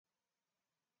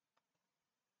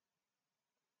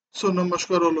So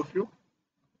namaskar all of you.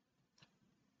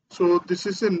 So this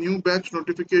is a new batch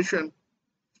notification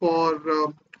for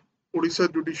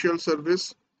Odisha Judicial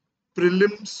Service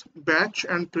prelims batch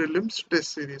and prelims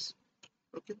test series.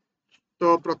 Okay.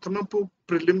 तो प्रथम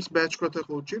prelims batch कथा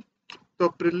कहूची. तो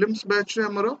prelims batch रे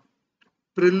हमरो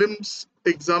prelims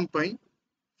exam पाई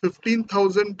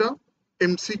 15,000 टा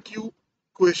MCQ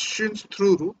questions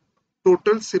through रू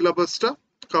total syllabus टा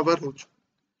cover होची.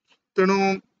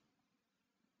 तेणु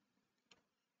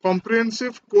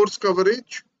comprehensive course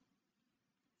coverage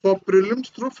for prelims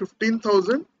through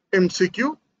 15,000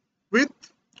 MCQ with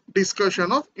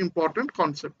discussion of important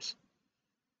concepts.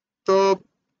 तो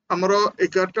हमरो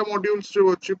 11 modules जो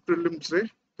अछि prelims रे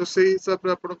तो से हिसाब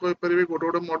रे आपण कहि परिबे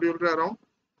गोटे module रे अराउंड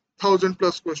 1000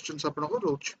 plus questions आपण को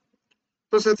रोच.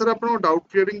 तो से थरा आपण डाउट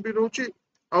क्लियरिंग भी रोची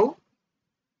आउ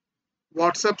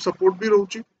व्हाट्सएप सपोर्ट भी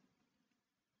रोची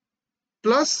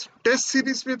प्लस टेस्ट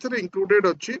सीरीज में थरे इंक्लूडेड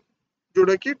अछि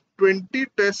जोडा कि 20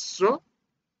 टेस्ट रो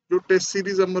जो टेस्ट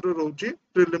सीरीज हमर रोची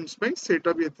प्रीलिम्स में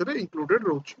सेटा भी एथरे इंक्लूडेड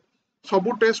रोची.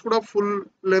 सबु test गुडा full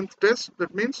length test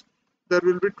that means there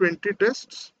will be 20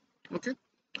 tests. Okay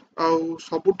आउ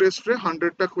सबु टेस्ट रे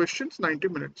 100 टा क्वेश्चंस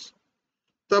 90 मिनिट्स.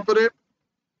 तापरे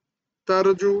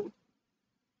तार जो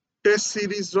टेस्ट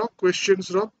सीरीज रो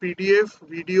क्वेश्चंस रो पीडीएफ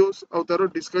वीडियोस आउ तार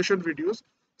डिस्कशन वीडियोस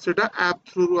सेटा ऐप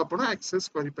थ्रू रो आपण एक्सेस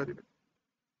करि परिबे.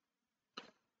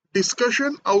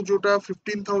 डिस्कशन आउ जोटा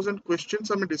 15,000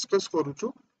 क्वेश्चंस हम डिस्कस करूछु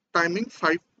टाइमिंग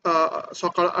 5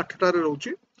 सकाळ 8 टा रे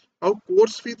रहउची आउ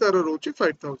कोर्स फी तार रहउची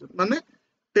 5,000 माने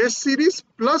test series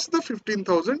plus the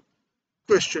 15,000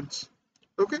 questions.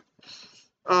 Okay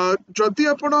जदी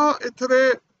आपण एथरे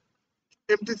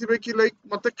एमती थिबे कि लाइक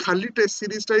मते खाली टेस्ट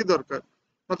सीरीज टाई दरकार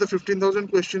मते 15,000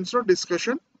 क्वेश्चंस रो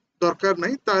डिस्कशन दरकार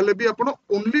नहीं ताले भी आपण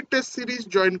ओनली टेस्ट सीरीज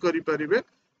जॉइन करि परिबे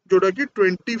जोडा कि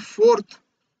 24th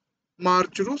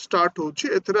मार्च रु स्टार्ट होची.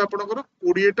 एथरे आपनकर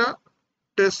 20 टा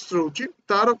टेस्ट रोची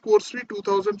तार कोर्स भी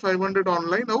 2500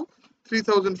 ऑनलाइन और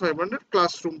 3500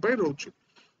 क्लासरूम पे रोची.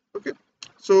 ओके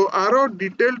सो आरो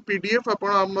डिटेल पीडीएफ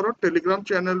आपण हमरो टेलीग्राम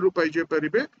चैनल रु पाइ जे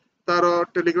परिबे. तार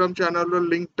टेलीग्राम चैनल रो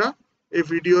लिंक टा ए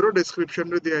वीडियो रो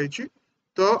डिस्क्रिप्शन रे दिया आइची.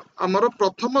 तो हमरो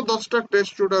प्रथम 10 टा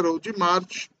टेस्ट जोडा रोची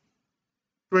मार्च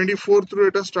 24th रु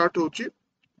एटा स्टार्ट होची.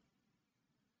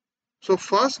 सो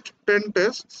फर्स्ट 10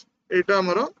 टेस्ट्स एटा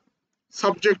हमरो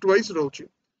सब्जेक्ट वाइज रोची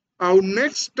आउ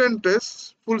next 10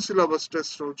 test full syllabus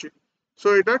test रोची.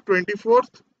 सो एटा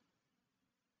 24th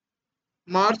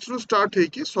मार्च रु स्टार्ट है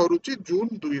कि सरुची जून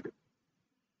 2 रे.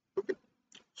 Okay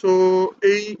so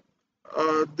A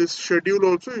this schedule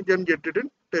also you can get it in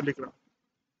Telegram.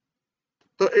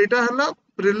 तो एटा हला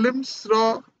प्रीलिम्स रो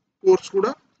कोर्स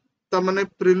गुडा त माने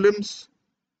prelims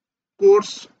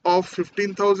course of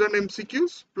 15,000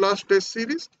 MCQs plus test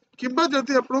series किबा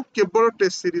जदी आपन केवल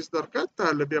टेस्ट सीरीज दरकार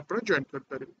ताले भी आपन जॉइन कर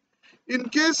परिबे. इन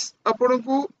केस आपन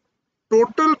को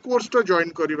टोटल कोर्स टा जॉइन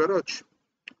करिवार अछि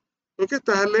ओके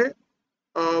ताले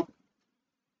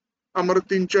हमर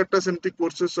 3-4 टा सेमती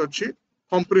कोर्सेस अछि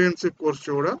कॉम्प्रिहेंसिव कोर्स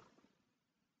जोड़ा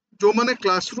जो माने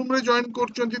क्लासरूम रे जॉइन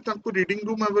करचंती तांको reading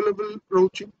room available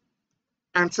रहउची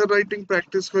answer writing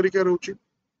practice करिका रहउची.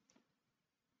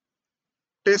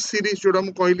 Test series जोड़ा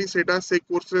मु कहली सेटा से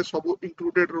कोर्स रे सब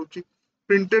included रहउची.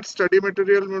 Printed study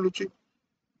material मिलुची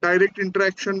direct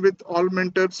interaction with all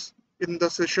mentors in the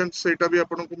session सेटा भी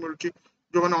आपन को मिलुची.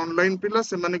 जो माने ऑनलाइन पिला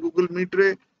से माने गूगल मीट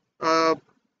रे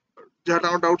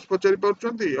जहां डाउट्स पचारि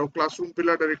परचंती और क्लासरूम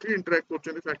पिला डायरेक्टली इंटरेक्ट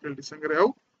करचंती फैकल्टी संगे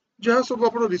आउ जहां सब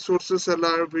आपन रिसोर्सेस हला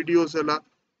वीडियोस हला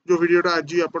जो वीडियोटा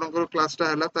आज आपन क्लास टा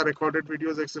हला ता recorded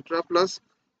videos etcetera plus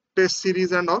test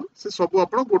series and all से सब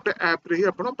आपन गोटे ऐप रे ही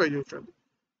आपन पाइ जाउछंती.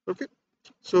 ओके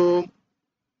सो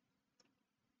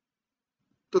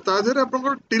तो ताधर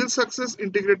आपन टिल सक्सेस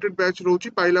इंटीग्रेटेड बैच रोची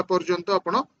पाइला पर्यंत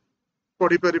आपन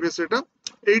पढ़ी परिबे. सेटा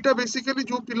एटा बेसिकली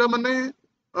जो पिला माने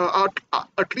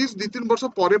एटलीस्ट 2-3 वर्ष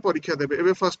परे परीक्षा देबे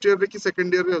एबे फर्स्ट ईयर रे कि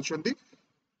सेकंड ईयर रे अछंती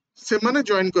से माने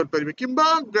जॉइन कर परिबे किबा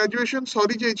ग्रेजुएशन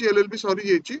सरी जेची एलएलबी सरी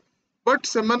जेची बट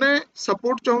से माने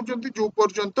सपोर्ट चाहुचंती जो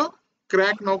पर्यंत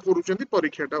क्रैक न करूचंती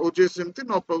परीक्षाटा ओजेएस जेमती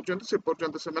न पाउचंती से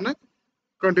पर्यंत से माने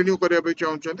कंटिन्यू करिया बे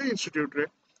चाहुचंती इंस्टीट्यूट रे.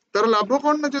 तार लाभ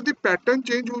कोन ना जदी पैटर्न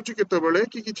चेंज होची केते बेले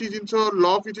कि किछि जिंस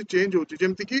लॉ किछि चेंज होची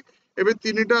जेमति कि एबे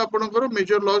तीनटा आपनकर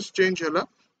मेजर लॉस चेंज हला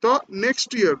तो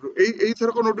नेक्स्ट ईयर रो एई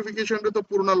थर को नोटिफिकेशन रे तो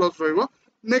पुराना लॉस रहइबो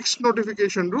नेक्स्ट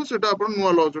नोटिफिकेशन रो सेटा आपन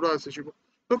नुवा loss row आसीबो.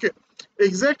 Okay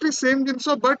exactly same jeans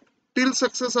but till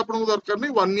success आपन को दरकार नै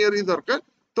 1 ईयर ही दरकार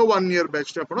तो 1 ईयर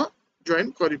बैच रे आपन जॉइन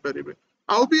करि परिबे.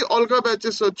 आउ भी अलगा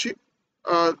बैचेस अछि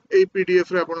ए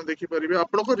पीडीएफ रे आपन देखि परिबे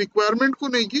आपन को रिक्वायरमेंट को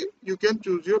नै कि you can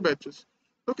choose your batches.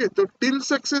 Okay तो टिल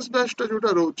सक्सेस बैच टा जोटा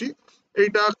रहउची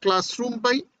एटा क्लासरूम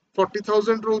पाई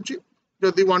 40,000 रहउची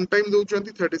जदि वन टाइम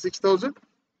दउचंती 36000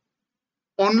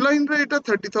 ऑनलाइन रे एटा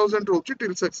 30000 रोची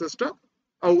टिल सक्सेस टा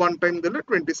आ वन टाइम देले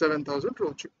 27000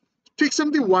 रोची ठीक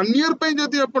सेमती 1 ईयर पे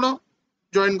जदि आपण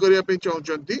जॉइन करिया पे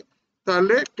चाहउचंती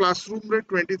ताले क्लासरूम रे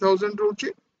 20000 रोची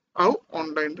आ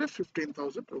ऑनलाइन रे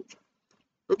 15000 रोची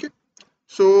ओके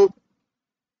सो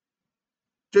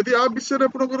जदि आ विषय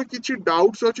आपनकर किछि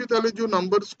डाउट्स अछि ताले जो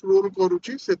नंबर स्क्रॉल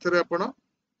करूची सेथरे आपण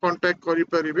कांटेक्ट करि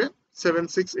परिबे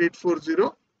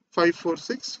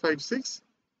 76840544656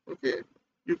 okay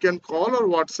you can call or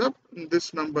WhatsApp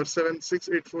this number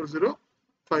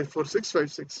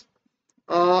 76840544656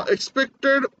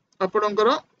 expected आपनकर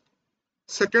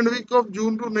सेकंड वीक ऑफ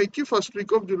जून रु नै कि फर्स्ट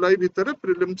वीक ऑफ जुलाई भितर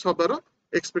प्रीलिम्स हबार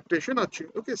एक्सपेक्टेशन अछि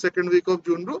okay second week of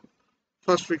June रु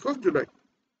first week of July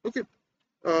okay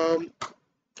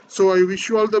so I wish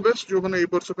you all the best जो माने ए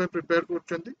वर्ष पे प्रिपेयर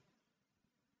करछंती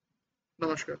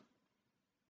नमस्कार।